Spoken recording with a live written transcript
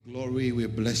Glory, we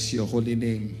bless your holy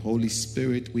name. Holy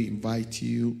Spirit, we invite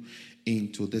you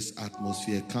into this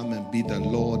atmosphere. Come and be the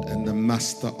Lord and the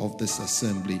master of this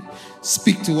assembly.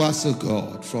 Speak to us, O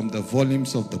God, from the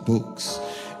volumes of the books.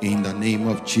 In the name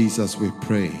of Jesus we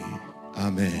pray.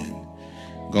 Amen.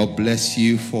 God bless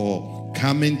you for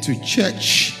coming to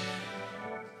church.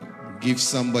 Give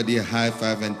somebody a high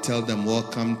five and tell them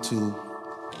welcome to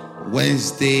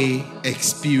Wednesday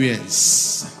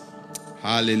experience.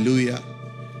 Hallelujah.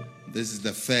 This is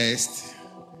the first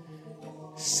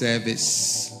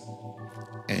service,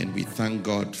 and we thank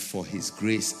God for his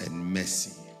grace and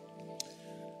mercy.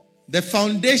 The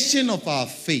foundation of our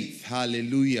faith.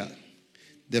 Hallelujah.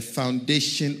 The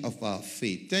foundation of our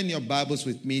faith. Turn your Bibles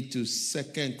with me to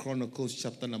 2 Chronicles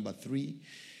chapter number 3,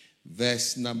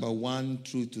 verse number 1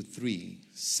 through to 3.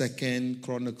 2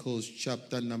 Chronicles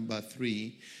chapter number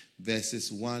 3,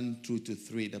 verses 1 through to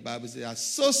 3. The Bible says,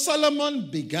 so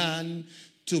Solomon began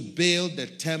to build the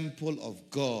temple of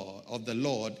God, of the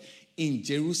Lord, in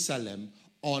Jerusalem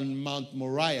on Mount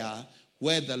Moriah,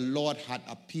 where the Lord had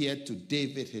appeared to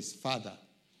David his father.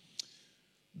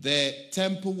 The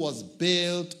temple was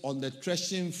built on the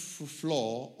threshing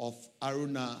floor of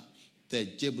Araunah the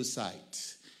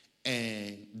Jebusite,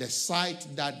 and the site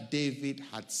that David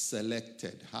had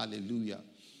selected. Hallelujah.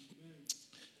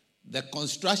 The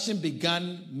construction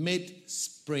began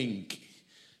mid-spring,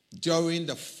 during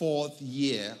the 4th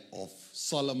year of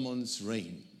Solomon's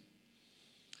reign.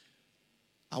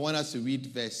 I want us to read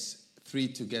verse 3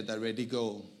 together. Ready,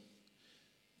 go.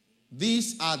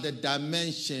 These are the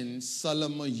dimensions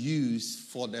Solomon used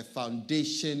for the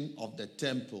foundation of the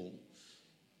temple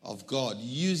of God.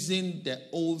 Using the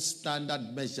old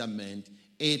standard measurement,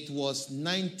 it was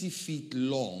 90 feet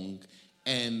long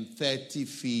and 30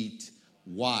 feet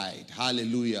wide.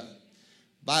 Hallelujah.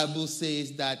 Bible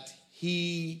says that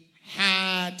he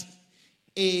had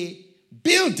a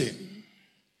building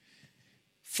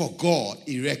for God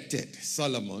erected,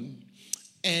 Solomon.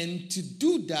 And to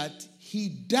do that, he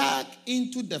dug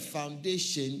into the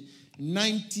foundation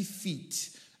 90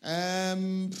 feet.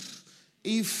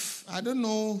 If, I don't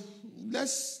know,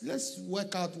 let's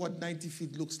work out what 90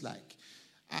 feet looks like.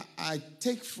 I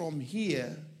take from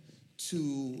here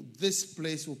to this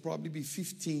place will probably be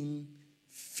 15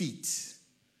 feet.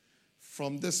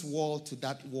 From this wall to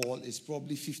that wall is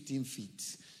probably 15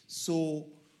 feet. So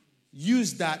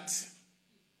use that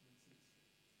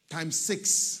times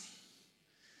 6.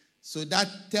 So that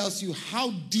tells you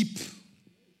how deep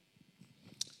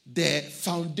the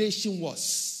foundation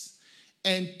was.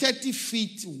 And 30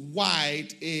 feet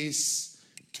wide is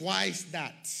twice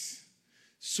that.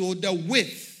 So the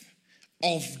width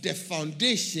of the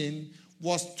foundation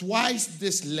was twice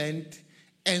this length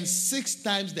and 6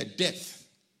 times the depth.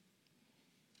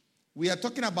 We are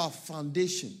talking about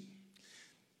foundation.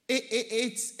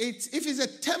 If it's a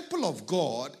temple of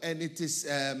God, and it is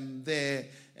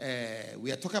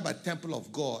we are talking about temple of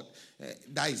God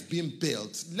that is being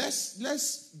built. Let's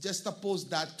just oppose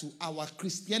that to our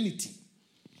Christianity.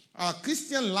 Our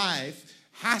Christian life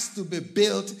has to be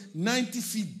built 90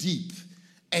 feet deep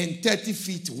and 30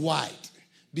 feet wide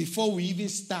before we even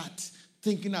start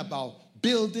thinking about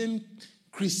building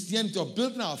Christianity or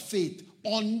building our faith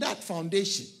on that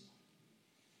foundation.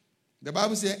 The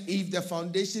Bible says, if the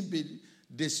foundation be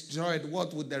destroyed,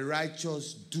 what would the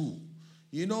righteous do?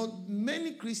 You know,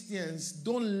 many Christians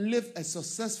don't live a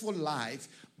successful life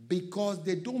because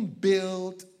they don't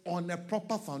build on a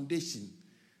proper foundation,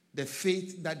 the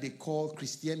faith that they call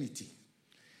Christianity.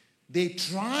 They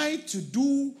try to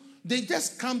do, they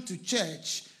just come to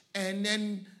church and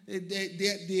then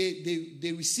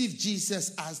they receive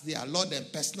Jesus as their Lord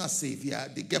and personal Savior.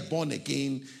 They get born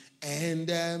again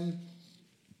and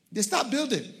they start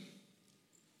building.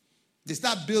 They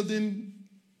start building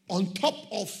on top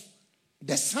of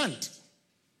the sand.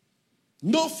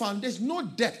 No foundation, no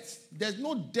depth. There's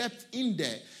no depth in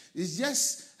there. It's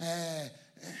just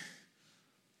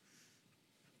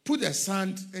put the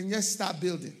sand and just start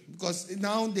building. Because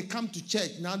now they come to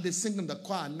church. Now they sing in the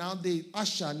choir. Now they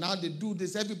usher. Now they do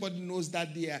this. Everybody knows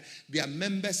that they are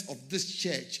members of this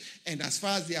church. And as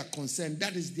far as they are concerned,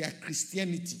 that is their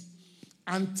Christianity.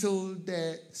 Until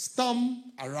the storm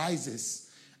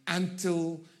arises,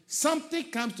 until something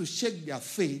comes to shake their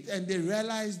faith and they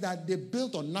realize that they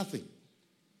built on nothing.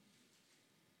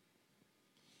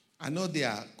 I know there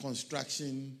are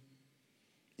construction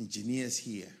engineers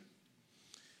here.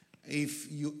 If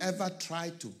you ever try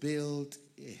to build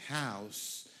a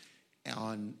house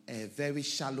on a very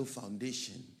shallow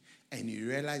foundation and you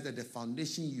realize that the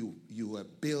foundation you were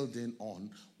building on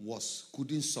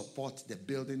couldn't support the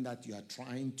building that you are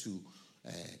trying to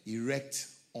erect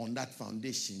on that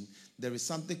foundation, there is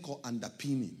something called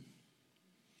underpinning,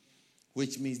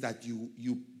 which means that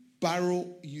you burrow,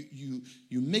 you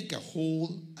make a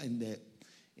hole in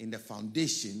the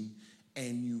foundation,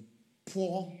 and you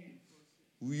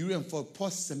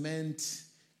reinforce cement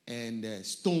and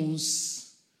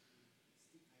stones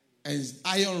and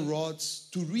iron rods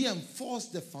to reinforce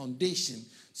the foundation.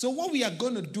 So what we are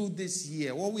going to do this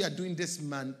year, what we are doing this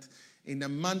month, in the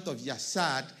month of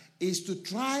Yasad, is to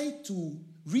try to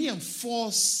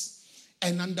reinforce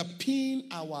and underpin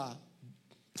our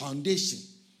foundation.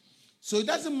 So it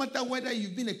doesn't matter whether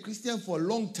you've been a Christian for a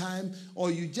long time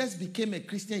or you just became a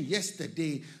Christian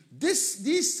yesterday.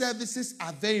 These services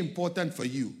are very important for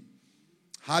you.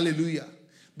 Hallelujah.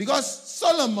 Because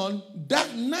Solomon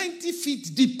dug 90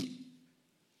 feet deep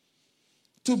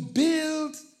to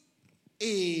build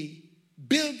a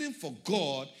building for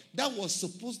God that was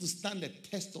supposed to stand the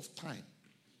test of time.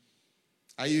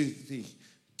 Are you with me?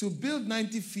 To build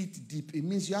 90 feet deep, it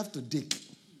means you have to dig.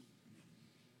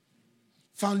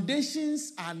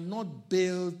 Foundations are not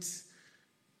built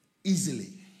easily.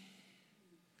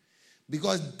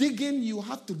 Because digging, you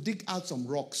have to dig out some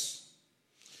rocks.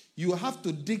 You have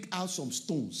to dig out some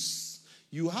stones.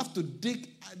 You have to dig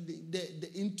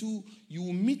you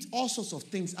will meet all sorts of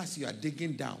things as you are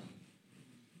digging down.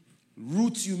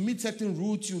 Roots, you meet certain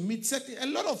roots, a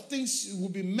lot of things will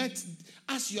be met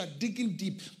as you are digging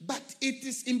deep. But it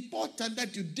is important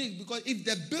that you dig, because if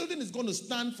the building is going to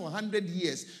stand for 100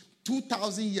 years,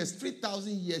 2,000 years,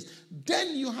 3,000 years,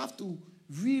 then you have to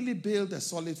really build a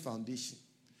solid foundation.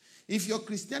 If your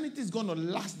Christianity is going to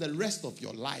last the rest of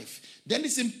your life, then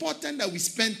it's important that we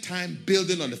spend time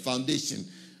building on the foundation.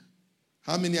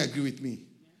 How many agree with me?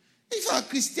 If our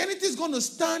Christianity is going to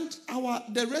stand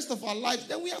the rest of our lives,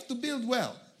 then we have to build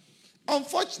well.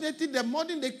 Unfortunately, the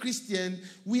modern day Christian,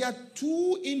 we are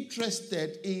too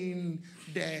interested in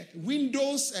the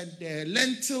windows and the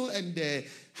lintel and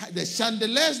the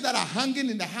chandeliers that are hanging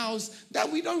in the house, that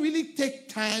we don't really take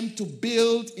time to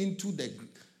build into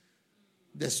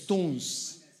the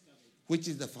stones, which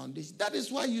is the foundation. That is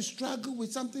why you struggle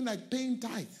with something like paying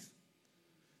tithe,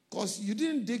 because you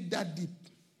didn't dig that deep.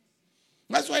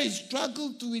 That's why you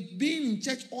struggle with being in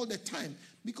church all the time,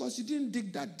 because you didn't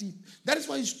dig that deep. That is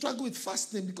why you struggle with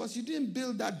fasting, because you didn't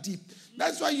build that deep.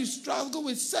 That's why you struggle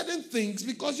with certain things,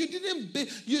 because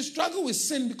you struggle with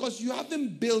sin because you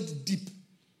haven't built deep.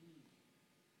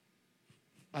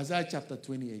 Isaiah chapter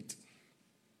 28,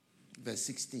 verse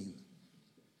 16.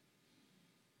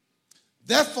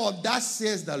 Therefore, thus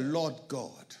says the Lord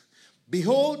God,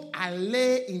 behold, I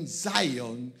lay in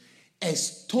Zion a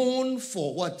stone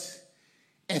for what?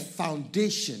 A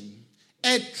foundation,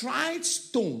 a tried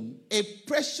stone, a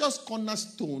precious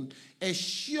cornerstone, a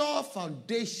sure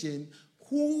foundation.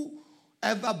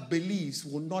 Whoever believes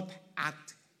will not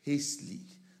act hastily.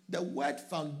 The word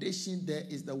foundation there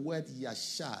is the word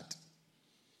Yasad.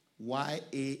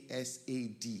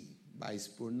 Y-A-S-A-D. But it's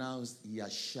pronounced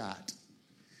Yasad.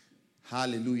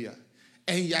 Hallelujah.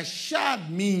 And Yasad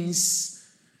means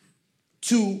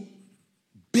to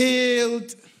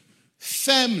build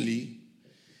firmly.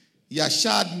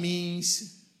 Yasad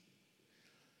means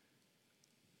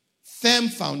firm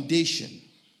foundation.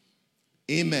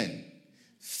 Amen.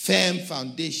 Firm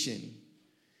foundation.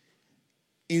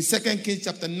 In 2 Kings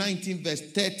chapter 19, verse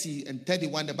 30 and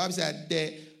 31, the Bible said,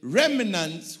 the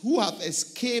remnants who have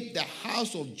escaped the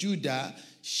house of Judah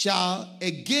shall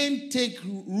again take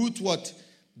root what?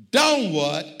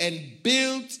 Downward, and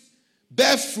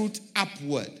bear fruit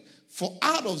upward. For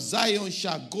out of Zion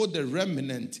shall go the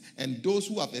remnant, and those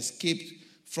who have escaped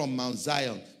from Mount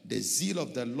Zion. The zeal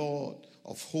of the Lord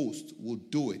of hosts will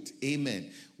do it.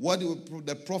 Amen. What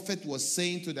the prophet was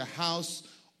saying to the house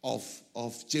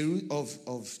of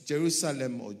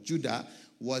Jerusalem or Judah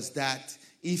was that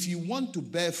if you want to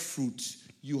bear fruit,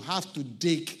 you have to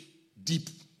dig deep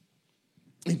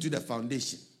into the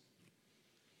foundation.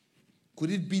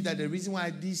 Could it be that the reason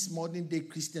why these modern day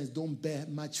Christians don't bear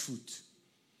much fruit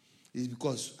is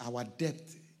because our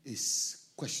depth is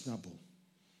questionable?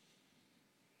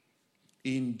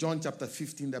 In John chapter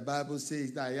 15, the Bible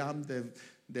says that I am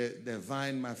the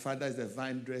vine, my Father is the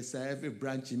vine dresser. Every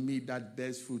branch in me that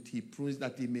bears fruit, he prunes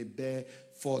that he may bear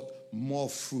forth more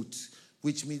fruit,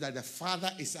 which means that the Father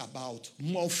is about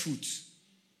more fruit.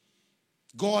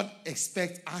 God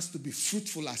expects us to be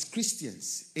fruitful as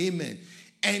Christians. Amen.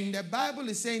 And the Bible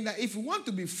is saying that if we want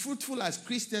to be fruitful as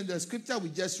Christians, the scripture we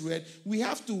just read, we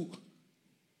have to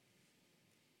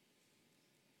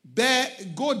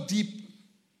go deep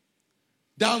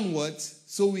downwards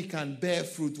so we can bear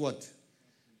fruit what?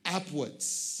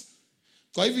 Upwards.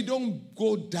 Because if we don't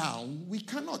go down, we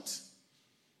cannot.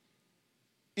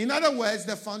 In other words,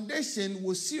 the foundation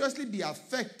will seriously be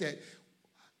affected.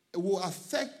 It will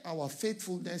affect our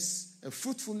faithfulness and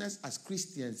fruitfulness as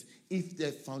Christians if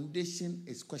the foundation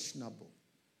is questionable.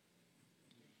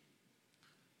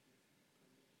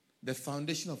 The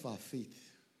foundation of our faith.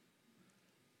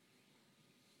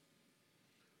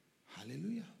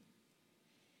 Hallelujah.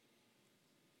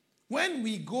 When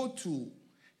we go to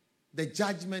the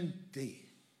judgment day,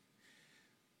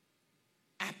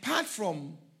 apart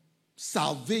from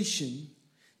salvation,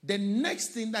 the next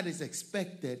thing that is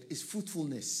expected is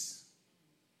fruitfulness.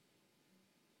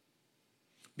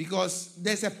 Because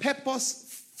there's a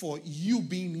purpose for you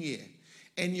being here,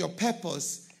 and your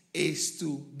purpose is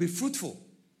to be fruitful.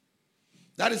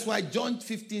 That is why John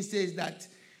 15 says that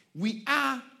we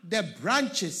are the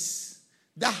branches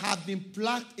that have been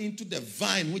plucked into the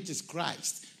vine, which is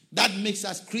Christ. That makes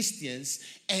us Christians,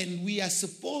 and we are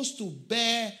supposed to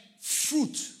bear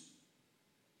fruit.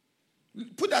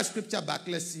 Put that scripture back.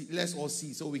 Let's see. Let's all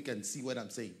see so we can see what I'm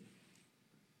saying.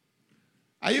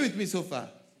 Are you with me so far?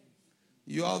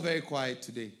 You're all very quiet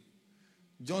today.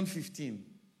 John 15.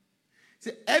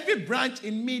 See, every branch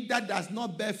in me that does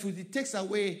not bear fruit, it takes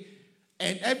away.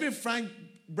 And every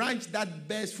branch that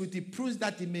bears fruit, it proves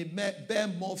that it may bear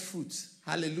more fruit.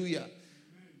 Hallelujah. Amen.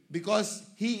 Because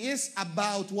he is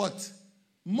about what?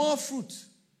 More fruit.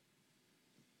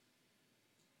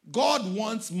 God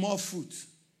wants more fruit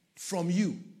from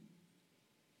you.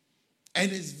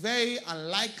 And it's very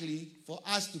unlikely for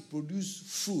us to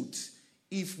produce fruit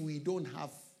if we don't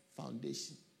have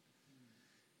foundation.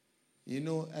 You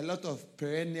know, a lot of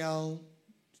perennial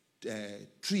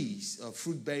trees, or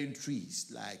fruit-bearing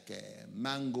trees, like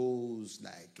mangoes,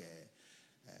 like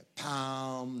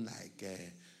palm, like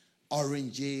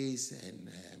oranges, and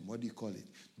what do you call it?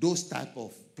 Those type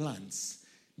of plants,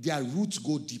 their roots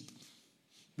go deep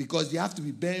because they have to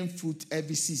be bearing fruit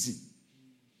every season.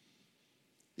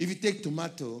 If you take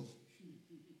tomato,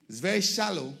 it's very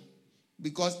shallow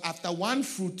because after one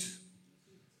fruit,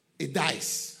 it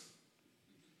dies.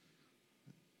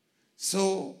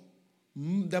 So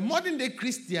the modern day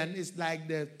Christian is like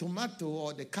the tomato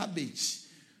or the cabbage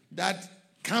that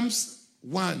comes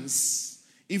once.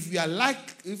 If we are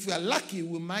lucky,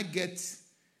 we might get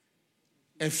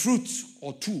a fruit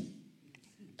or two,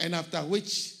 and after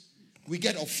which we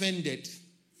get offended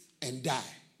and die.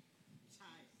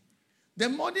 The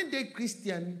modern day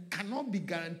Christian cannot be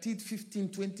guaranteed 15,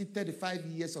 20, 35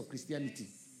 years of Christianity.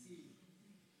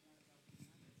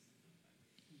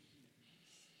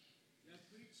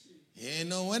 You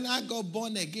know, when I got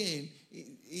born again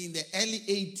in the early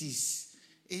 80s,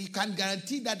 you can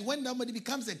guarantee that when somebody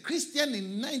becomes a Christian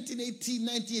in 1980,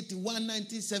 1981,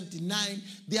 1979,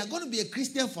 they are going to be a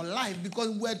Christian for life because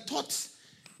we're taught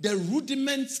the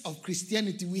rudiments of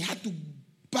Christianity. We had to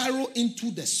burrow into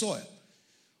the soil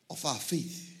of our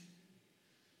faith.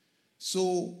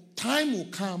 So time will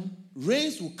come,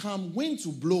 rains will come, winds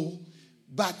will blow,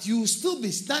 but you will still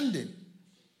be standing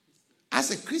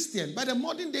as a Christian. But the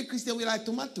modern day Christian, we like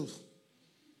tomatoes.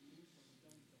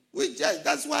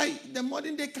 That's why the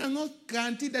modern day cannot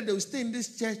guarantee that they will stay in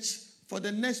this church for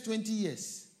the next 20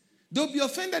 years. They'll be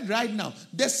offended right now.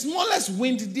 The smallest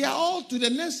wind, they are all to the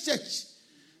next church.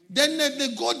 Then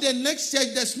they go to the next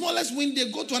church, the smallest wind, they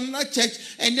go to another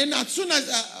church, and then as soon as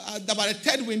about the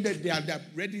third wind, they are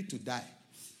ready to die.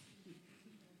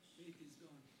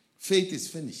 Faith is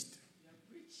finished.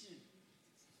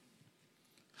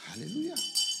 Hallelujah.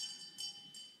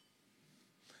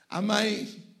 Am I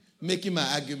making my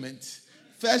argument?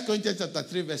 1 Corinthians chapter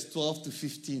 3, verse 12 to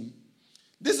 15.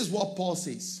 This is what Paul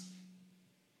says.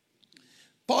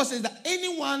 Paul says that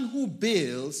anyone who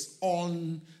builds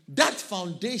on that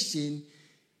foundation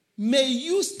may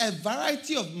use a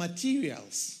variety of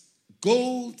materials: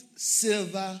 gold,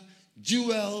 silver,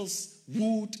 jewels,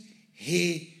 wood,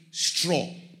 hay, straw.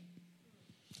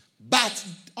 But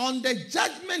on the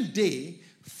judgment day,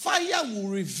 fire will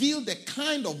reveal the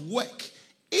kind of work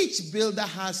each builder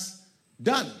has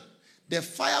done. The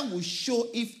fire will show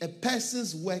if a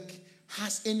person's work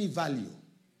has any value.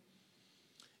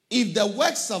 If the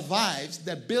work survives,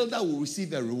 the builder will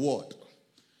receive a reward.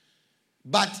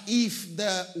 But if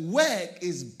the work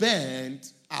is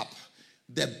burned up,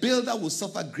 the builder will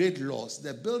suffer great loss.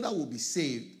 The builder will be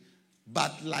saved,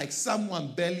 but like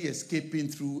someone barely escaping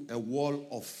through a wall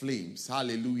of flames.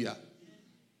 Hallelujah.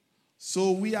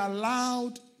 So we are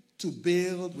allowed to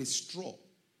build with straw.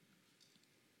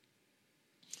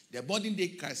 The modern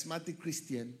day charismatic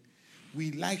Christian,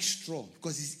 we like straw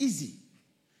because it's easy.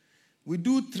 We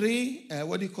do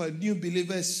new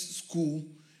believers school,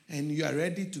 and you are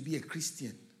ready to be a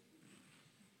Christian.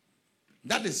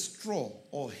 That is straw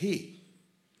or hay.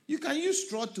 You can use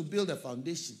straw to build a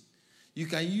foundation. You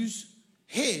can use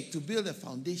hay to build a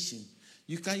foundation.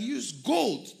 You can use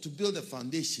gold to build a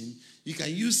foundation. You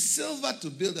can use silver to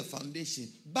build a foundation.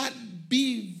 But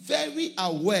be very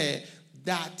aware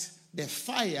that the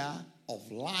fire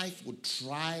of life will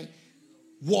try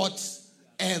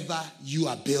whatever you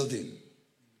are building.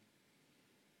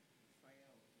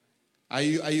 Are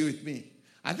you with me?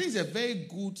 I think it's a very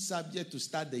good subject to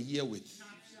start the year with.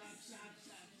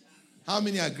 How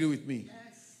many agree with me?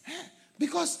 Yes.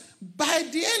 Because by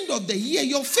the end of the year,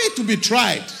 your faith will be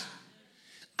tried.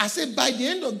 I said, by the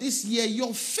end of this year,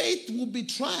 your faith will be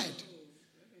tried.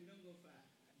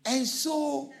 And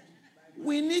so,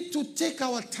 we need to take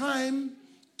our time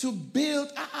to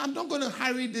build. I'm not going to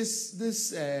hurry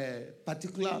this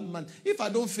particular month. If I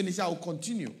don't finish, I will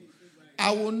continue.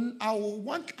 I will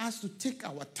want us to take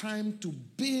our time to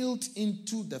build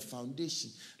into the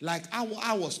foundation. Like I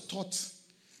was taught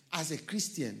as a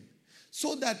Christian.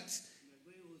 So that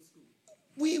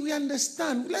we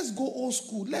understand. Let's go old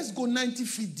school. Let's go 90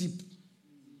 feet deep.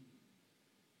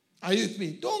 Are you with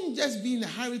me? Don't just be in a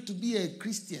hurry to be a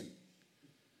Christian.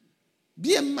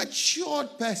 Be a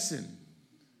matured person.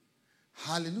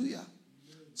 Hallelujah.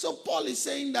 So Paul is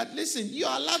saying that, listen, you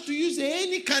are allowed to use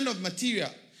any kind of material,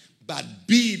 but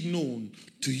be it known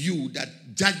to you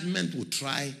that judgment will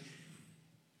try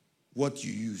what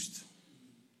you used.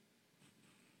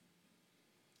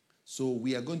 So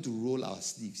we are going to roll our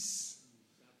sleeves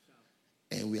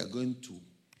and we are going to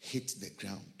hit the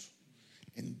ground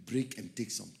and break and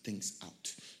take some things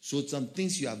out. So some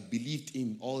things you have believed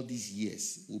in all these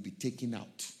years will be taken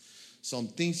out. Some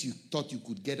things you thought you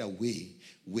could get away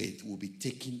with will be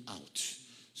taken out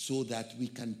so that we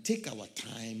can take our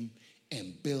time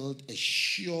and build a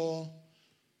sure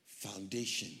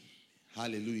foundation.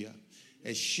 Hallelujah.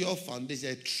 A sure foundation,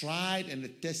 a tried and a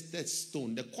tested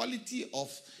stone. The quality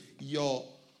of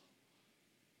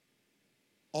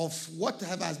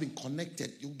whatever has been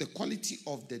connected, the quality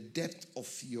of the depth of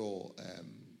your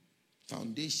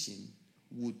foundation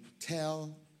would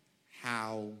tell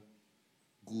how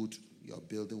good your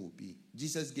building will be.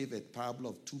 Jesus gave a parable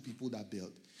of two people that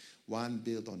built. One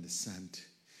built on the sand,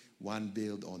 one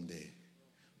built on the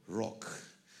rock.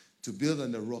 To build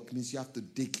on the rock means you have to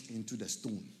dig into the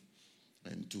stone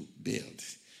and to build.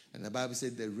 And the Bible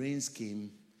said the rains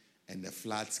came and the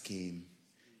floods came.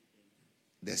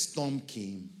 The storm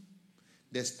came.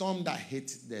 The storm that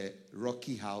hit the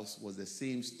rocky house was the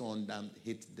same storm that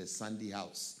hit the sandy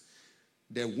house.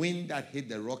 The wind that hit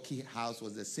the rocky house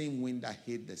was the same wind that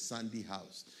hit the sandy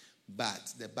house.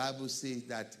 But the Bible says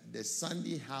that the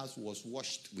sandy house was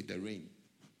washed with the rain.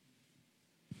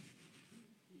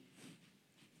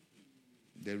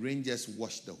 The rain just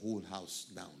washed the whole house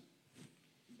down.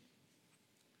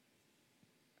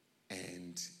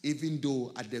 And even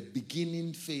though at the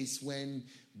beginning phase when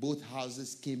both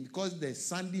houses came, because the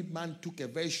sandy man took a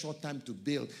very short time to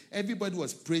build, everybody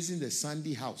was praising the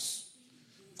sandy house.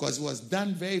 Because it was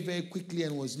done very, very quickly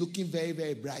and was looking very,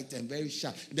 very bright and very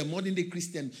sharp. The modern day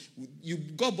Christian, you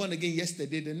got born again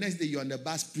yesterday, the next day you're on the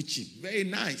bus preaching. Very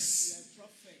nice.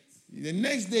 The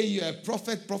next day you're a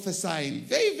prophet prophesying.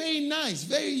 Very, very nice.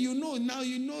 Now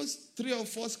you know 3 or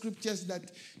 4 scriptures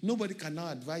that nobody can now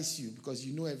advise you because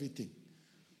you know everything.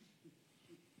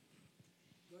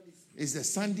 It's the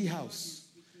sandy house.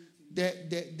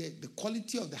 The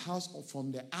quality of the house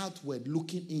from the outward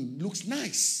looking in looks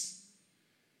nice.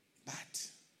 But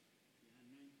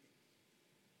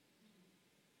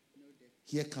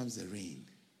here comes the rain.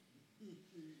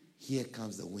 Here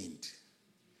comes the wind.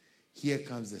 Here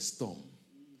comes the storm.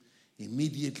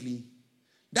 Immediately,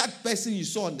 that person you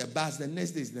saw on the bus, the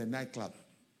next day is in the nightclub.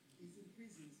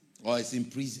 Or it's in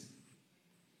prison.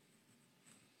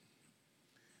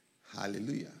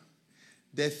 Hallelujah.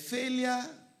 The failure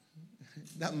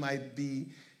that might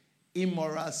be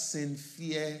immoral sin,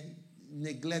 fear,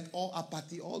 neglect, or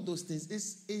apathy, all those things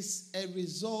is a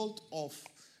result of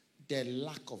the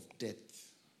lack of depth.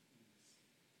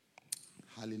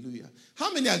 Hallelujah.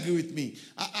 How many agree with me?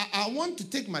 I want to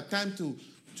take my time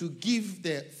to give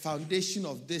the foundation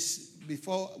of this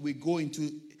before we go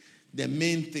into the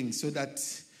main thing so that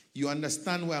you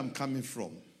understand where I'm coming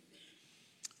from.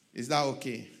 Is that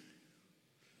okay?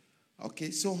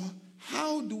 Okay, so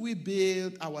how do we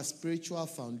build our spiritual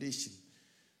foundation?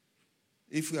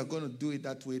 If we are going to do it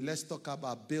that way, let's talk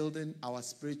about building our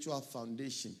spiritual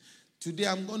foundation. Today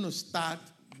I'm going to start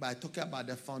by talking about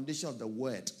the foundation of the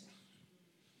Word.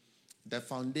 The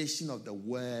foundation of the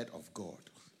Word of God.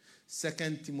 2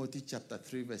 Timothy chapter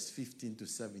 3 verse 15 to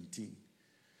 17.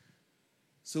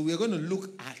 So we're going to look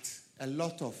at a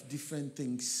lot of different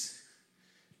things.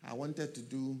 I wanted to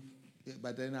do Yeah,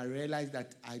 but then I realized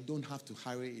that I don't have to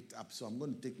hurry it up, so I'm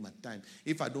going to take my time.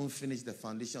 If I don't finish the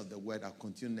foundation of the word, I'll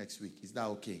continue next week. Is that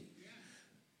okay? Yeah.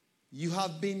 You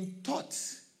have been taught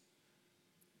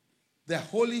the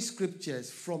Holy Scriptures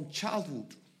from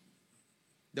childhood.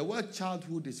 The word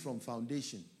childhood is from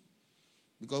foundation.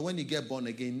 Because when you get born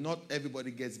again, not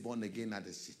everybody gets born again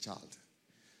as a child.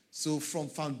 So from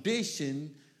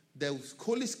foundation, the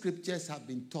Holy Scriptures have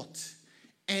been taught.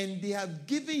 And they have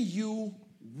given you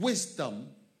wisdom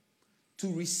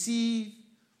to receive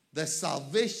the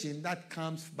salvation that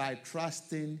comes by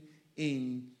trusting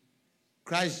in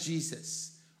Christ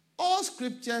Jesus. All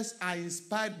Scriptures are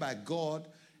inspired by God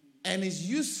and is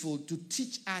useful to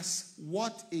teach us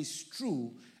what is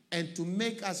true and to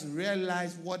make us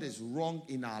realize what is wrong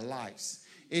in our lives.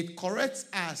 It corrects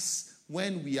us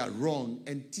when we are wrong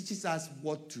and teaches us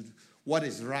what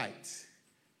is right.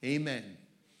 Amen.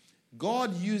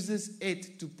 God uses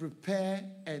it to prepare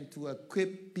and to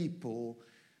equip people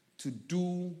to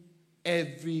do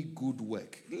every good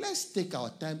work. Let's take our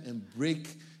time and break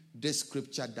this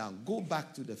scripture down. Go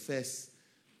back to the first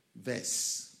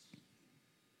verse.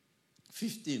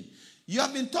 15. You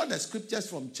have been taught the scriptures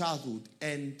from childhood,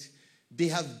 and they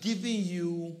have given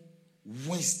you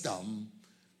wisdom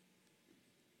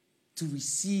to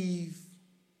receive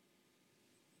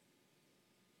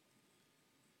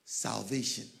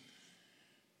salvation.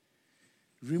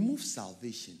 Remove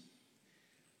salvation.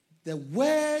 The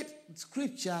word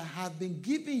scripture have been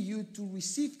given you to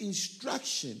receive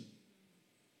instruction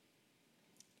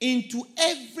into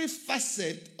every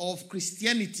facet of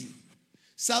Christianity.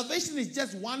 Salvation is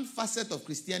just one facet of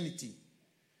Christianity.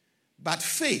 But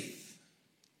faith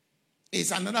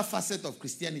is another facet of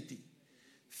Christianity.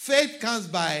 Faith comes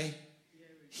by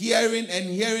hearing, and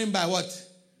hearing by what?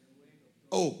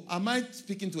 Oh, am I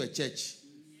speaking to a church?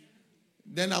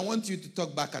 Then I want you to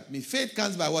talk back at me. Faith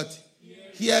comes by what?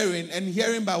 Hearing, and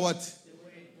hearing by what?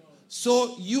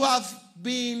 So you have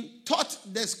been taught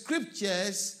the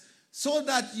scriptures so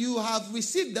that you have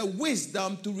received the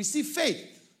wisdom to receive faith.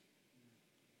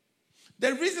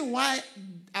 The reason why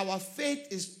our faith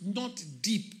is not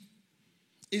deep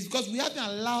is because we haven't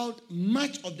allowed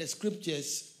much of the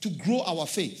scriptures to grow our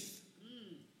faith.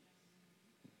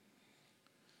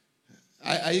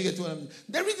 Are you getting what I mean?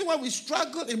 The reason why we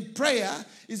struggle in prayer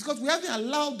is because we haven't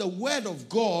allowed the word of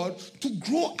God to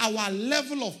grow our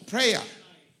level of prayer.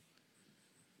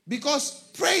 Because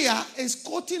prayer is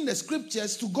quoting the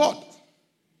scriptures to God.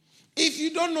 If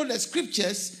you don't know the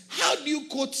scriptures, how do you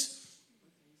quote?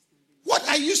 What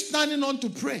are you standing on to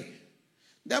pray?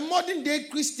 The modern day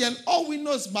Christian, all we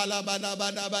know is bada bada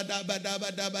bada bada bada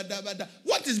bada bada bada.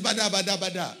 What is bada bada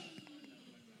bada?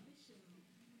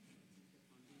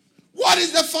 What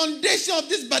is the foundation of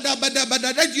this bada bada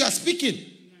bada that you are speaking?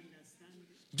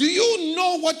 Do you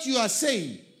know what you are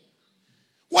saying?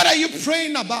 What are you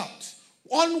praying about?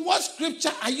 On what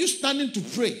scripture are you standing to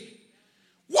pray?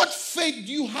 What faith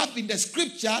do you have in the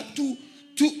scripture to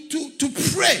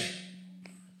pray?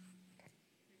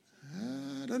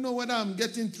 I don't know whether I'm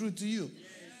getting through to you.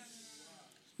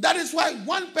 That is why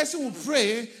one person will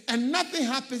pray and nothing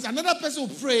happens. Another person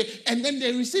will pray and then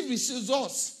they receive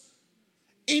results.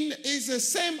 It's the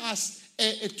same as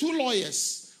two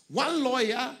lawyers. One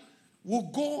lawyer will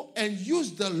go and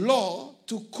use the law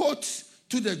to quote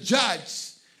to the judge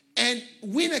and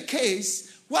win a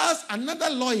case, whilst another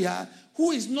lawyer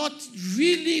who is not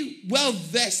really well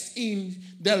versed in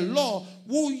the law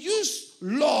will use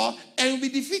law and will be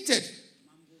defeated.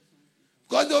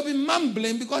 Because they'll be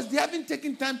mumbling because they haven't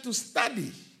taken time to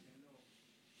study.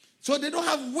 So they don't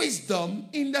have wisdom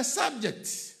in the subject.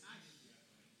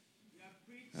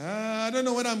 I don't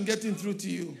know what I'm getting through to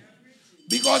you.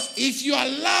 Because if you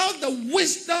allow the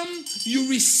wisdom you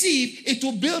receive, it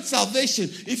will build salvation.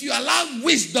 If you allow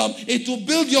wisdom, it will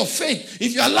build your faith.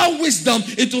 If you allow wisdom,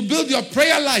 it will build your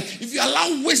prayer life. If you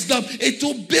allow wisdom, it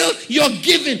will build your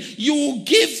giving. You will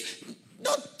give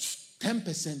not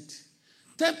 10%.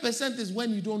 10% is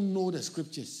when you don't know the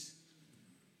scriptures.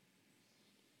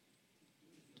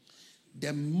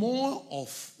 The more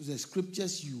of the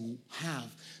scriptures you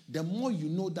have, the more you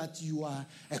know that you are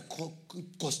a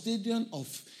custodian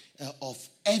of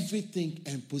everything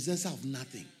and possessor of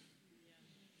nothing.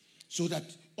 So that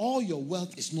all your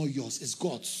wealth is not yours, it's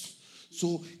God's.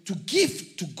 So to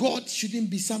give to God shouldn't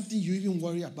be something you even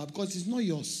worry about because it's not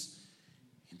yours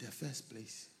in the first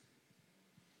place.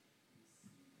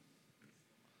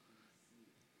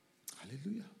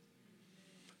 Hallelujah.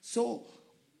 So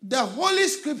the Holy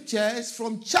Scriptures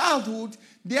from childhood,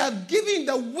 they are giving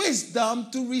the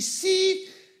wisdom to receive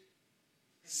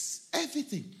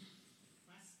everything.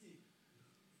 Fasting.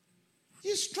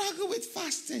 You struggle with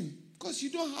fasting. Because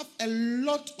you don't have a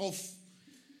lot of,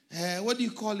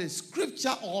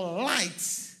 scripture or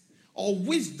light or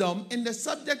wisdom in the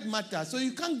subject matter. So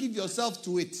you can't give yourself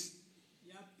to it.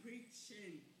 You're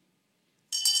preaching.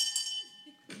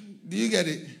 Do you get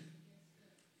it?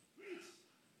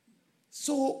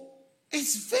 So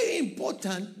it's very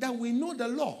important that we know the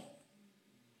law.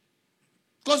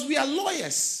 Because we are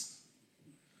lawyers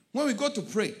when we go to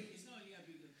pray.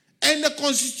 And the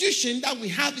constitution that we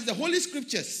have is the Holy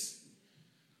Scriptures.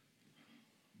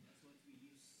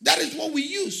 That is what we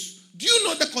use. Do you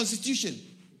know the constitution?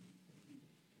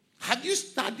 Have you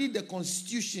studied the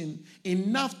constitution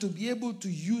enough to be able to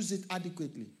use it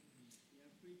adequately?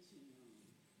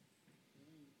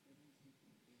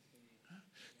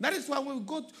 That is why when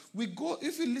we go,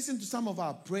 if you listen to some of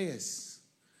our prayers,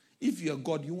 if you're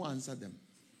God, you won't answer them.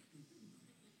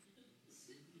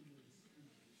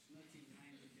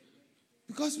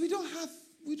 Because we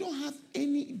don't have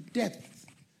any depth.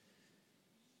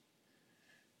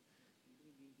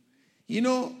 You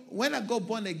know, when I got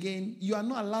born again, you are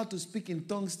not allowed to speak in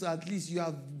tongues till at least you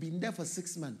have been there for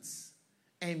 6 months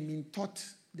and been taught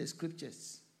the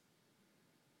scriptures.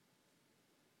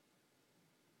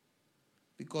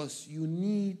 Because you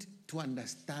need to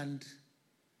understand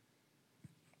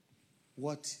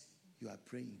what you are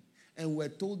praying. And we're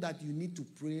told that you need to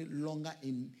pray longer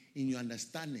in your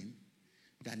understanding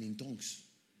than in tongues.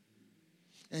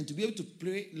 And to be able to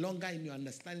pray longer in your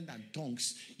understanding than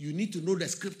tongues, you need to know the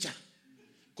scripture.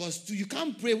 Because you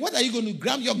can't pray. What are you going to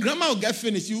grab? Your grammar will get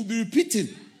finished. You will be repeating.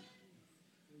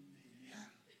 Yeah.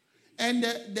 And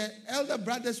the elder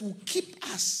brothers will keep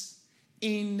us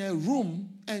in a room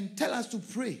and tell us to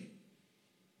pray.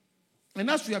 And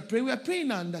as we are praying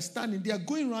in our understanding. They are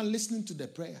going around listening to the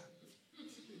prayer.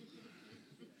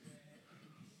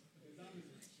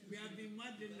 We have been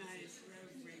modernized,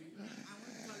 Reverend. I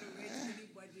won't tolerate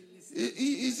anybody listening.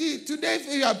 You see, today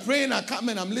if you are praying, I come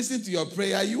and I'm listening to your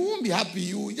prayer, you won't be happy.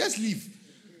 You will just leave.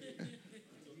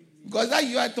 Because that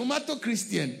you are a tomato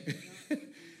Christian.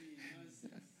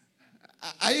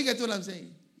 Are you getting what I'm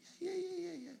saying? Yeah.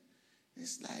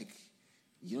 It's like,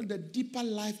 the deeper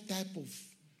life type of,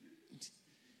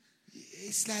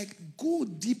 it's like go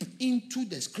deep into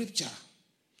the scripture.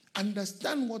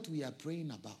 Understand what we are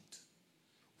praying about.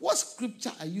 What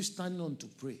scripture are you standing on to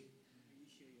pray?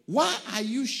 Why are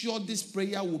you sure this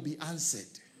prayer will be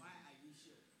answered?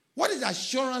 What is the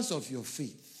assurance of your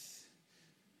faith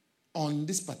on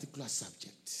this particular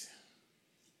subject?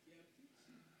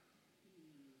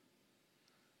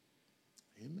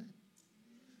 Amen.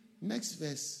 Next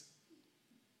verse.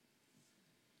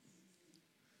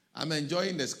 I'm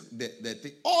enjoying the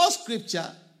thing. All scripture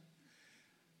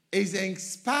is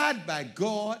inspired by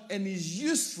God and is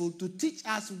useful to teach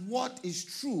us what is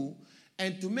true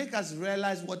and to make us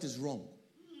realize what is wrong.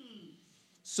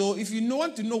 So if you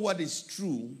want to know what is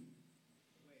true,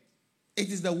 it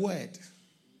is the word.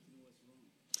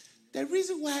 The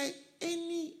reason why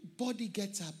anybody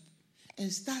gets up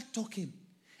and start talking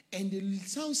and they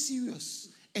sound serious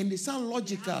and they sound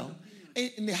logical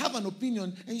and they have an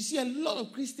opinion, and you see a lot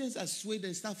of Christians are swayed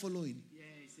and start following.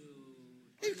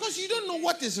 Because you don't know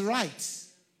what is right.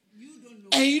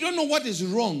 And you don't know what is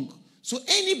wrong. So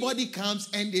anybody comes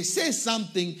and they say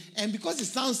something, and because it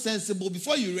sounds sensible,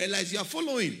 before you realize you are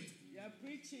following. You are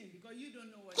preaching because you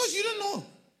don't know what. Because you don't know.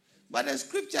 But the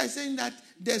scripture is saying that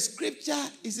the scripture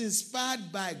is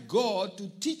inspired by God to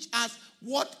teach us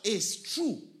what is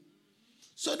true.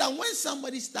 So that when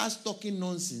somebody starts talking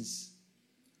nonsense,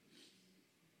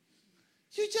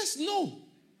 you just know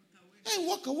and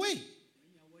walk away.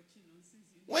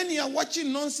 When you are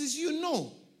watching nonsense, you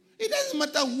know. It doesn't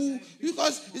matter who,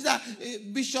 because it's that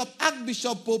Bishop,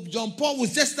 Archbishop, Pope John Paul will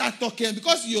just start talking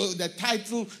because you're the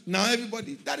title. Now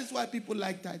everybody, that is why people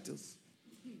like titles.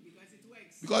 Because it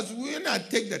works. Because when I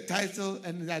take the title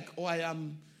and like, oh, I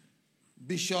am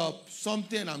Bishop,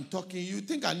 something I'm talking, you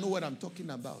think I know what I'm talking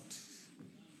about.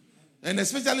 And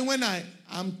especially when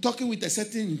I'm talking with a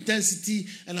certain intensity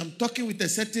and I'm talking with a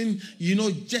certain,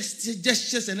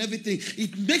 gestures and everything,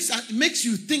 it makes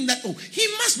you think that, oh, he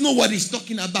must know what he's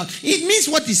talking about. It means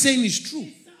what he's saying is true.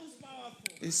 It sounds powerful.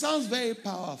 It sounds very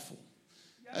powerful.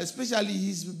 Especially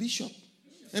he's a bishop.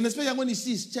 And especially when he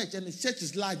sees his church and his church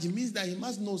is large, it means that he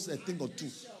must know a thing or two.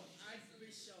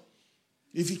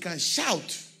 If he can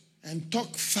shout and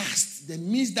talk fast,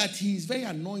 then means that he is very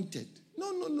anointed.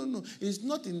 No. It's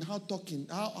not in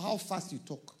how fast you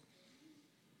talk.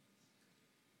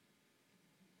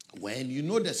 When you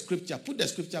know the scripture, put the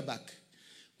scripture back.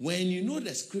 When you know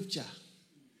the scripture,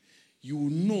 you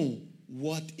know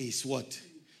what is what?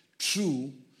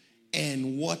 True,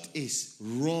 and what is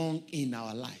wrong in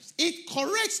our lives. It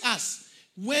corrects us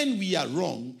when we are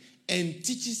wrong and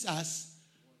teaches us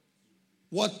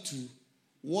what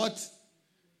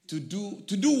to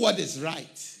do what is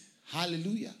right.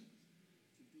 Hallelujah.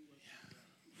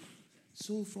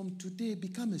 So from today,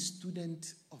 become a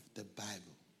student of the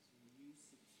Bible.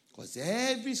 Because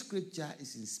every scripture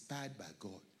is inspired by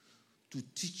God to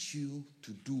teach you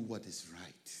to do what is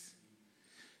right.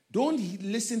 Don't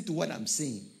listen to what I'm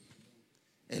saying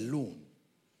alone.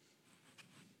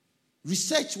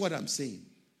 Research what I'm saying.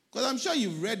 Because I'm sure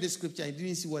you've read the scripture and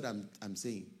didn't see what I'm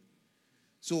saying.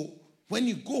 So when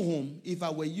you go home, if I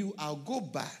were you, I'll go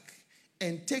back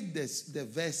and take the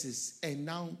verses and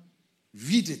now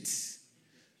read it.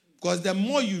 Because the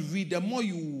more you read, the more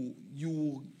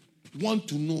you want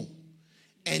to know.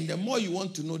 And the more you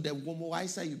want to know, the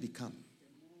wiser you become.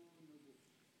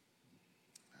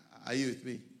 Are you with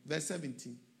me? Verse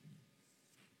 17.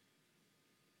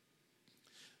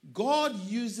 God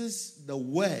uses the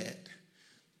word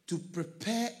to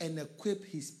prepare and equip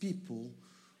his people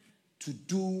to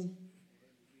do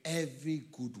every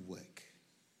good work.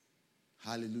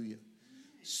 Hallelujah.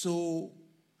 So,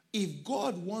 if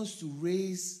God wants to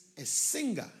raise a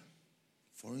singer,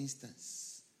 for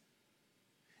instance,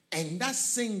 and that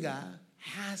singer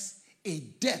has a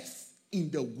depth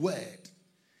in the word,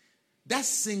 that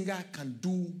singer can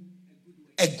do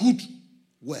a good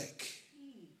work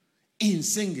in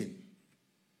singing.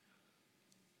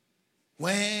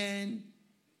 When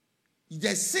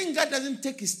the singer doesn't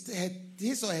take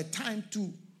his or her time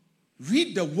to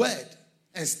read the word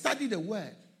and study the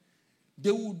word,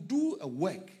 they will do a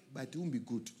work, but it won't be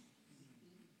good.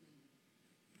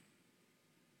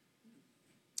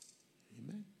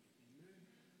 Amen.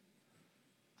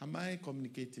 Am I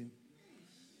communicating?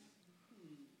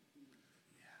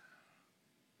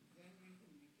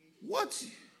 What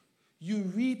you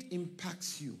read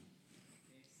impacts you.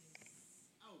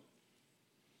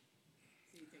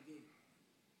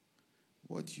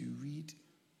 What you read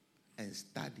and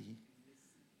study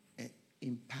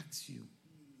impacts you.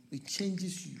 It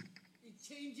changes you. It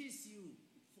changes you.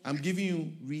 I'm giving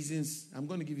you reasons. I'm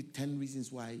going to give you 10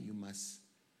 reasons why you must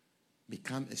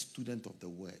become a student of the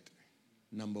word.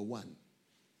 Number 1,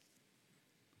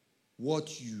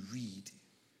 what you read.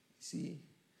 See,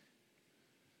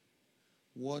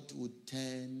 what would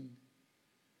turn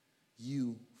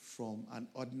you from an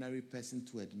ordinary person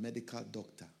to a medical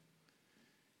doctor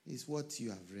is what you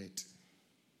have read.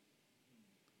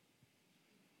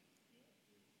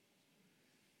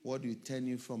 What will turn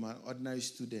you from an ordinary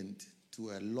student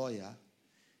to a lawyer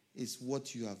is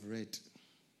what you have read.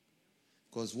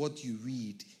 Because what you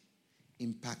read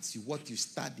impacts you. What you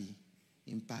study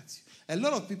impacts you. A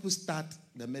lot of people start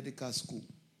the medical school.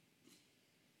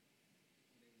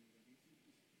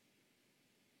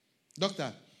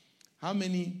 Doctor, how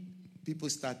many people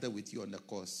started with you on the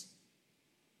course?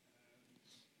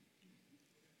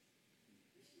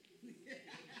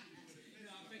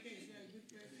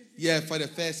 Yeah, for the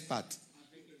first part.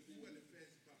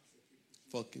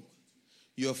 Okay.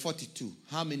 You're 42.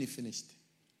 How many finished?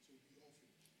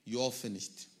 You all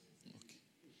finished. Okay.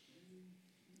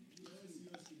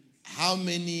 How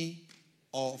many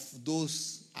of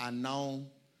those are now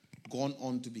gone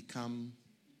on to become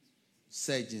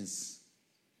surgeons?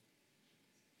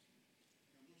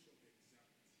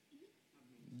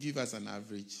 Give us an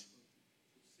average.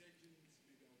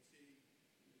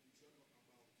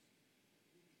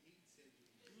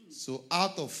 So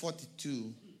out of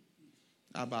 42,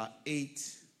 about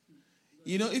 8.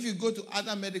 You know, if you go to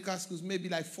other medical schools, maybe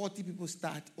like 40 people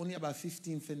start, only about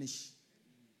 15 finish.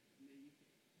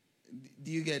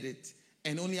 Do you get it?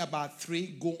 And only about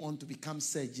 3 go on to become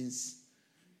surgeons.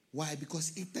 Why?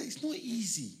 Because it's not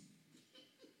easy.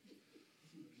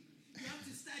 You have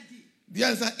to study. Do you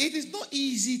understand? It is not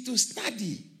easy to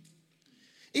study.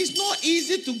 It's not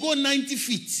easy to go 90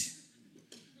 feet.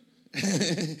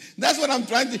 That's what I'm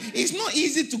trying to. It's not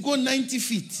easy to go 90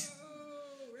 feet.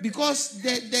 Because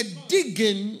the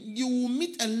digging, you will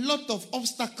meet a lot of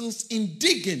obstacles in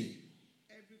digging.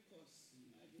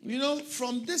 You know,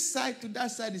 from this side to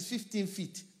that side is 15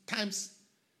 feet times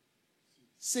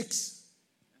 6.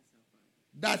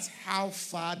 That's how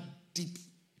far deep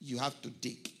you have to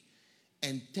dig.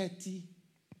 And 30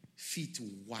 feet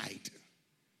wide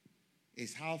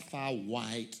is how far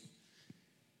wide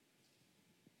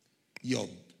your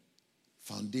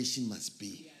foundation must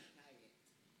be.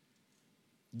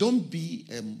 Don't be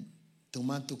a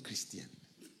tomato Christian.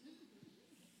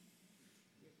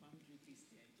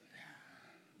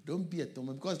 Don't be a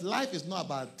tomato, because life is not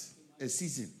about a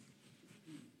season.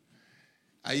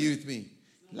 Are you with me?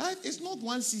 Life is not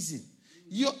one season.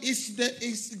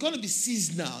 It's going to be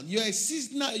seasonal. You're a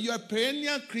seasonal, you're a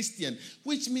perennial Christian,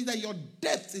 which means that your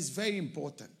depth is very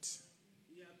important.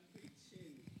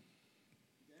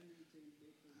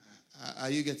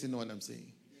 Are you getting what I'm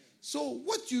saying? So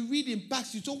what you read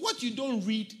impacts you. So what you don't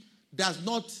read does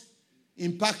not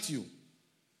impact you.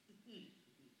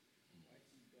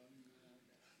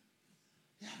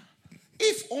 Yeah.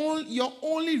 If your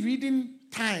only reading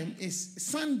time is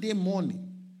Sunday morning,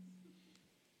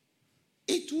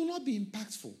 it will not be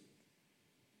impactful.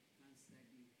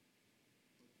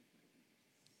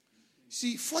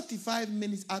 See, 45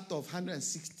 minutes out of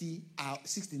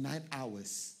 69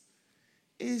 hours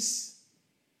is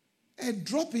a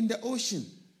drop in the ocean.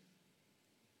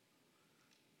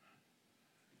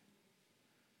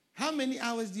 How many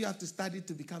hours do you have to study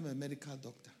to become a medical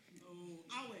doctor?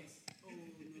 Hours. No.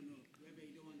 Rebbe,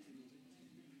 you don't want to know.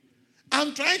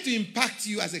 I'm trying to impact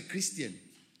you as a Christian.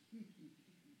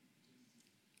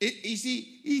 You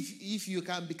see, if you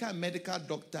can become a medical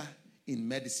doctor in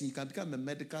medicine, you can become a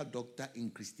medical doctor in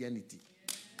Christianity.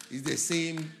 It's the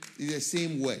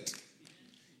same word.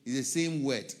 It's the same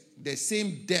word. The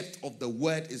same depth of the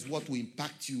word is what will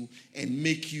impact you and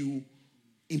make you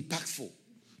impactful.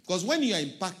 Because when you are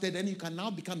impacted, then you can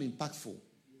now become impactful.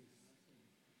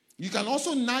 You can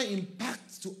also now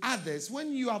impact to others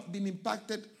when you have been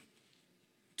impacted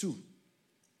too.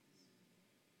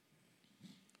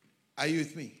 Are you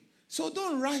with me? So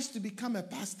don't rush to become a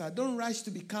pastor. Don't rush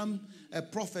to become a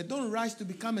prophet. Don't rush to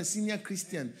become a senior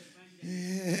Christian. Do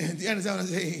you understand what I'm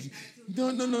saying?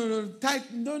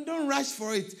 No. Don't rush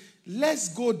for it. Let's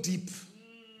go deep.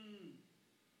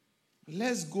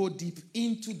 Let's go deep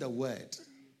into the word.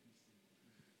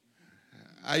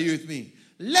 Are you with me?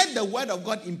 Let the word of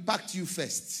God impact you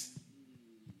first.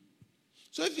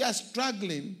 So if you are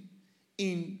struggling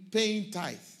in paying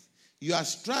tithe, you are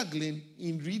struggling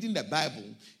in reading the Bible,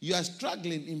 you are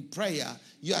struggling in prayer,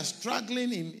 you are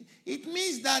struggling in... It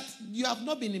means that you have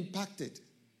not been impacted.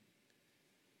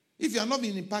 If you have not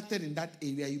been impacted in that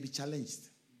area, you'll be challenged.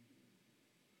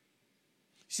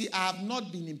 See, I have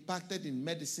not been impacted in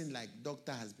medicine like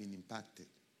doctor has been impacted.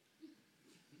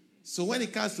 So when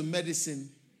it comes to medicine,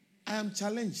 I am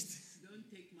challenged. Don't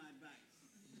take my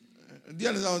advice. Do you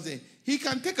understand what I'm saying? He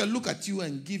can take a look at you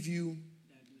and give you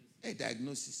a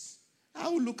diagnosis. I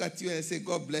will look at you and say,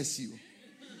 God bless you.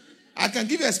 I can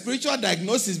give you a spiritual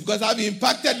diagnosis because I've been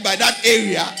impacted by that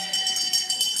area.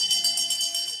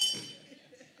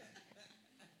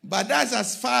 But that's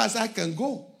as far as I can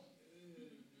go.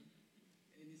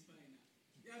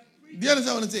 Do you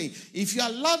understand what I'm saying? If you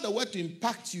allow the word to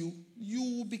impact you, you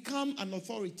will become an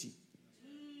authority.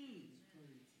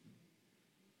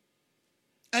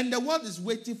 And the world is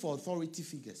waiting for authority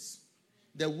figures.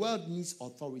 The world needs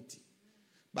authority.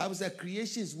 Bible says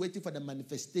creation is waiting for the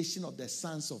manifestation of the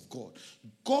sons of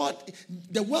God.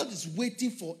 The world is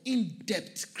waiting for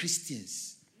in-depth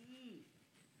Christians.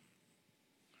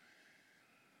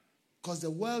 Because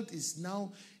the world is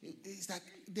now, it's like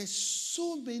there's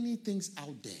so many things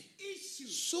out there.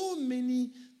 So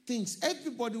many things.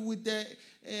 Everybody with the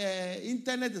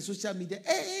internet and social media,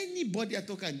 anybody at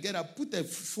all can get up, put a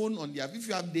phone on their, if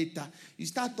you have data, you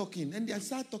start talking, and they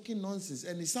start talking nonsense,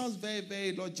 and it sounds very,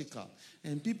 very logical,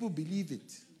 and people believe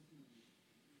it.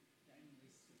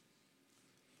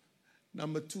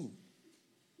 Number 2.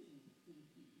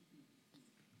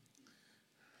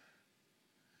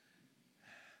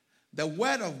 The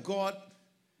word of God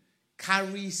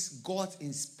carries God's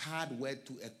inspired word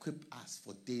to equip us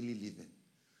for daily living.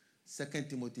 2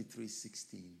 Timothy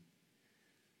 3:16.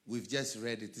 We've just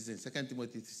read it. It's in 2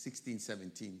 Timothy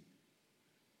 16:17.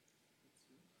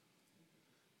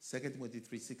 2 Timothy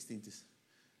 3:16.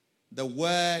 The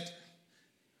word,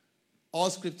 all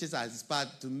scriptures are inspired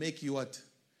to make you what?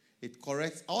 It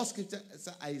corrects. All scriptures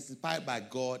are inspired by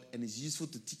God and is useful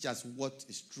to teach us what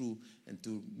is true and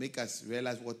to make us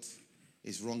realize what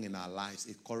is wrong in our lives.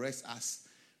 It corrects us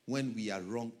when we are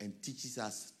wrong and teaches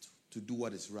us to do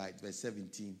what is right. Verse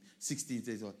 16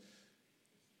 says what?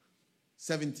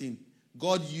 17.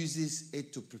 God uses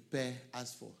it to prepare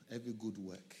us for every good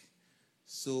work.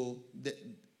 So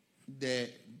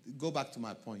go back to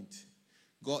my point.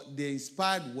 The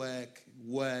inspired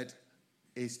word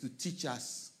is to teach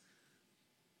us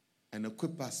and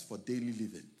equip us for daily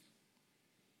living.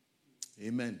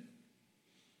 Amen.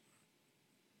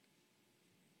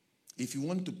 If you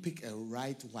want to pick a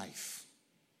right wife,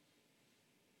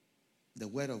 the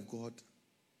word of God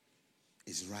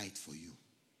is right for you.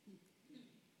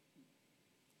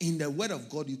 In the word of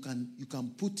God, you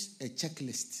can put a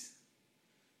checklist.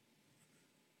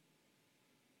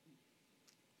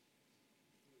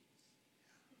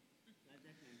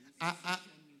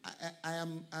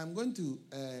 I'm going to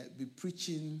be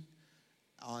preaching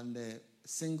on the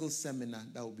single seminar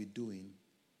that we'll be doing.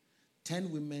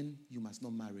 10 women you must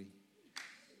not marry,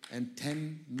 and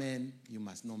 10 men you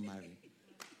must not marry.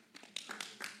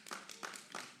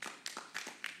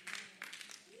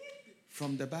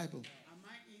 From the Bible. Am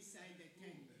I inside the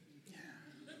tent?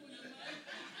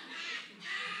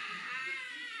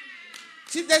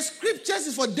 See, the scriptures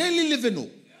is for daily living. Oh.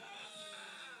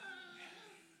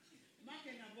 Mark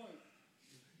and avoid.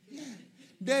 Yeah.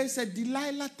 There is a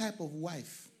Delilah type of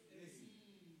wife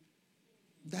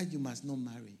that you must not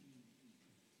marry.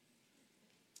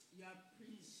 You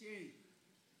appreciate.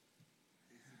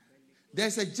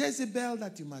 There's a Jezebel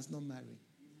that you must not marry.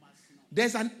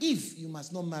 There's an Eve you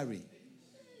must not marry.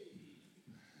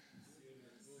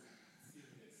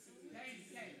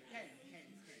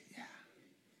 Yeah.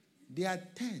 There are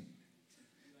 10.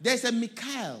 There's a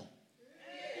Michael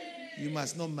you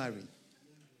must not marry.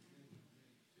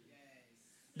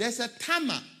 There's a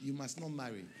Tamar you must not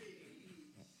marry.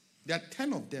 There are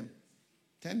 10 of them.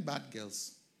 10 bad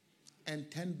girls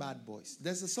and 10 bad boys.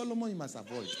 There's a Solomon you must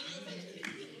avoid.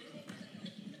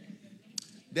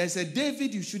 There's a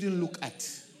David you shouldn't look at.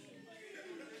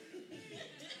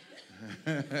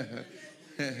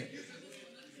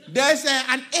 There's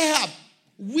an Ahab,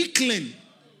 weakling,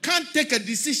 can't take a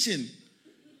decision.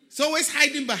 It's always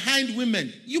hiding behind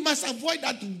women. You must avoid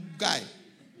that guy.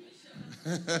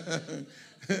 Always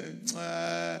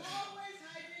hiding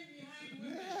behind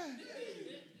women.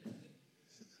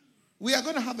 We are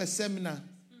going to have a seminar.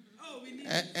 Oh, we need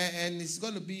And it's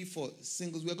going to be for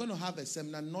singles. We're going to have a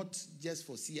seminar not just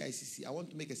for CICC. I want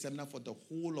to make a seminar for the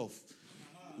whole of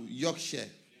Yorkshire.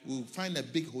 We'll find a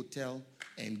big hotel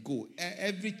and go.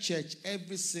 Every church,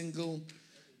 every single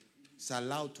is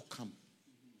allowed to come.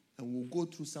 And we'll go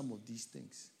through some of these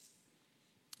things.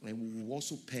 And we will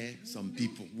also pair some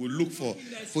people. We'll look for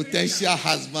potential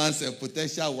husbands and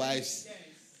potential wives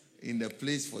in the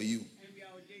place for you. and we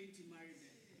are ordained to marry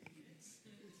them.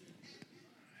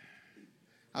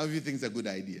 How do you think it's a good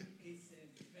idea? It's very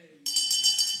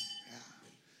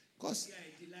Because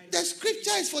the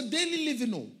scripture is for daily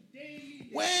living. Oh.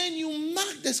 When you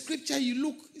mark the scripture, you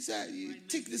look, you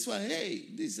take this one. Hey,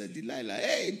 this is a Delilah.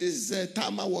 Hey, this is a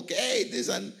Tamar Walker. Hey, this is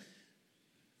an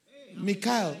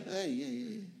Michael. Hey,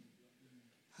 yeah.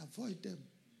 Avoid them.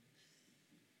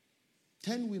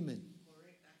 10 women.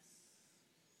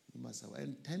 You must avoid.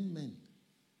 And 10 men.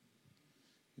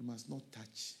 You must not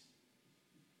touch.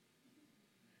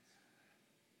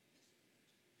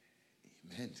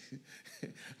 Amen.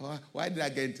 Why did I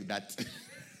get into that?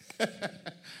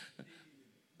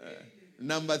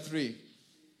 Number 3.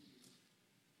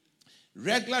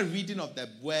 Regular reading of the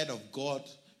Word of God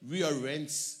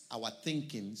reorients our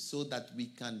thinking so that we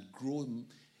can grow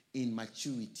in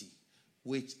maturity,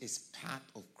 which is part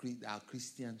of our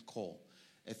Christian call.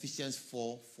 Ephesians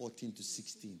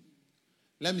 4:14-16.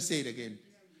 Let me say it again.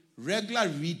 Regular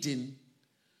reading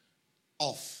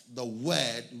of the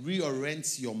Word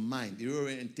reorients your mind. It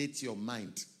reorientates your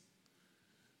mind.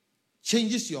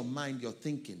 Changes your mind, your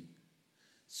thinking,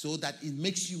 so that it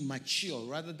makes you mature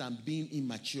rather than being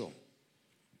immature.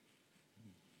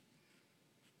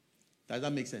 Does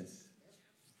that make sense?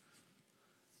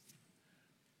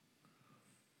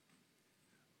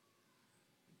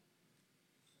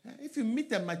 If you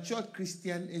meet a mature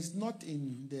Christian, it's not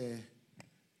in the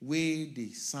way they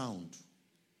sound.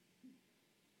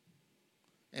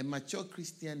 A mature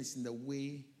Christian is in the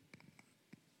way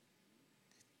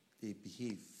they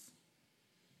behave.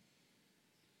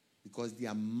 Because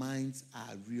their minds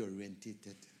are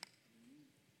reorientated.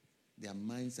 Their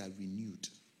minds are renewed.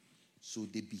 So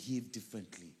they behave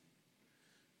differently.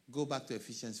 Go back to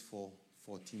Ephesians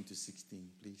 4:14-16,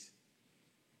 please.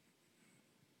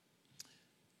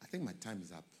 I think my time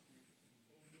is up.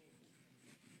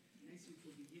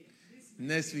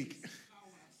 Next week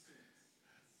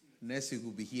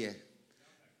we'll be here.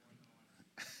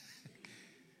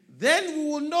 Then we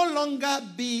will no longer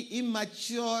be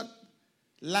immature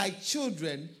like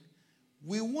children.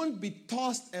 We won't be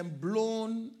tossed and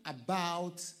blown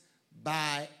about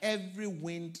by every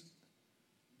wind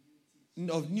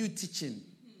of new teaching.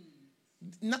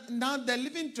 Now the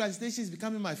Living Translation is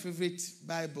becoming my favorite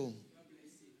Bible.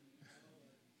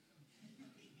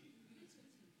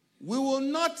 We will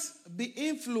not be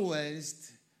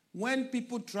influenced when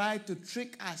people try to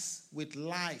trick us with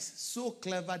lies so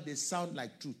clever they sound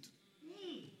like truth.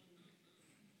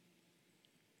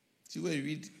 See, when you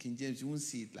read King James, you won't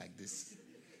see it like this.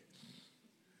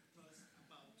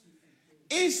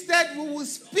 Instead, we will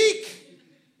speak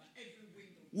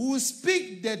We will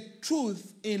speak the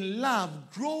truth in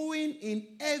love, growing in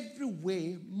every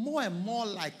way more and more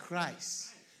like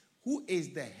Christ, who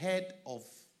is the head of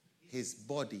his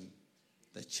body,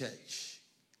 the church.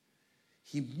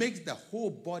 He makes the whole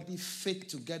body fit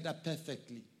together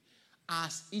perfectly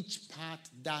as each part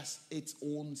does its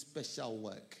own special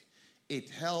work. It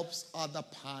helps other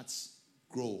parts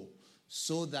grow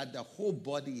so that the whole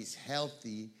body is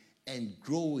healthy and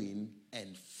growing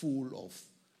and full of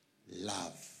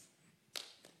love.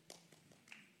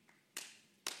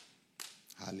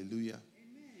 Hallelujah.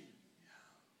 Amen.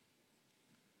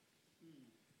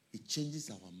 It changes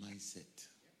our mindset.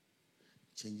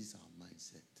 Changes our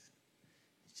mindset.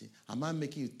 Am I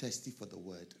making you thirsty for the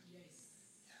word? Yes.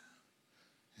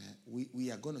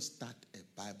 We are going to start a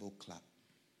Bible club,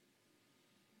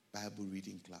 Bible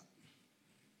reading club,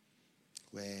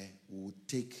 where we will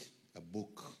take a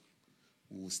book,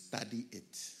 we will study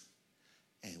it,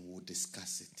 and we'll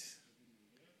discuss it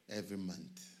every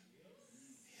month.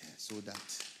 Yeah, so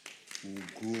that we'll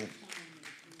grow.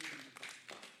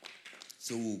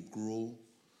 So we'll grow.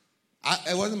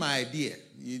 It wasn't my idea.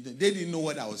 They didn't know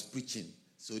what I was preaching.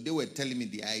 So they were telling me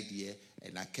the idea,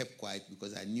 and I kept quiet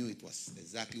because I knew it was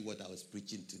exactly what I was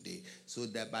preaching today. So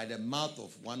that by the mouth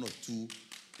of one or two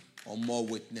or more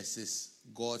witnesses,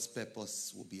 God's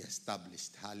purpose will be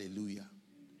established. Hallelujah.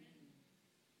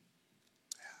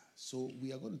 So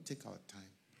we are going to take our time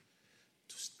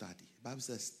to study. The Bible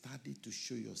says, study to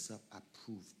show yourself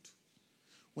approved.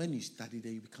 When you study,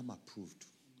 then you become approved.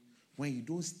 When you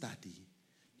don't study,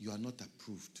 you are not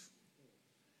approved.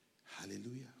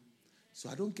 Hallelujah. So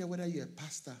I don't care whether you're a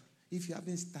pastor. If you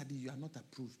haven't studied, you are not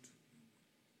approved.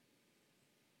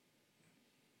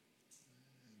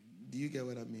 Do you get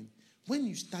what I mean? When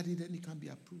you study, then you can be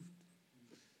approved.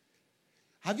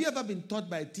 Have you ever been taught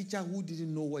by a teacher who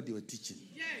didn't know what they were teaching?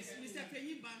 Yes, Mr.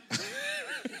 Penyiba.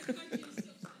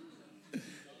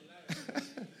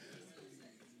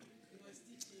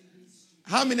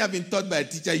 How many have been taught by a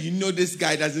teacher, you know this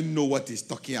guy doesn't know what he's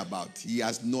talking about. He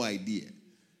has no idea.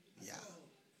 Yeah.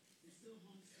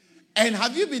 And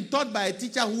have you been taught by a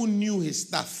teacher who knew his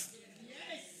stuff?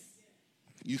 Yes.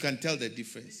 You can tell the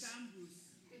difference.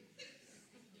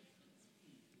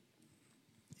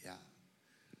 Yeah.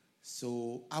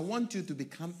 So I want you to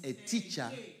become a teacher.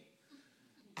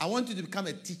 I want you to become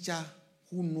a teacher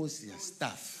who knows your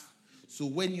stuff. So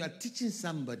when you are teaching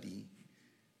somebody,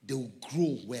 they will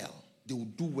grow well. They will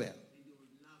do well.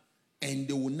 And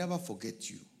they will never forget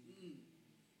you.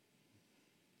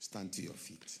 Stand to your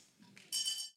feet.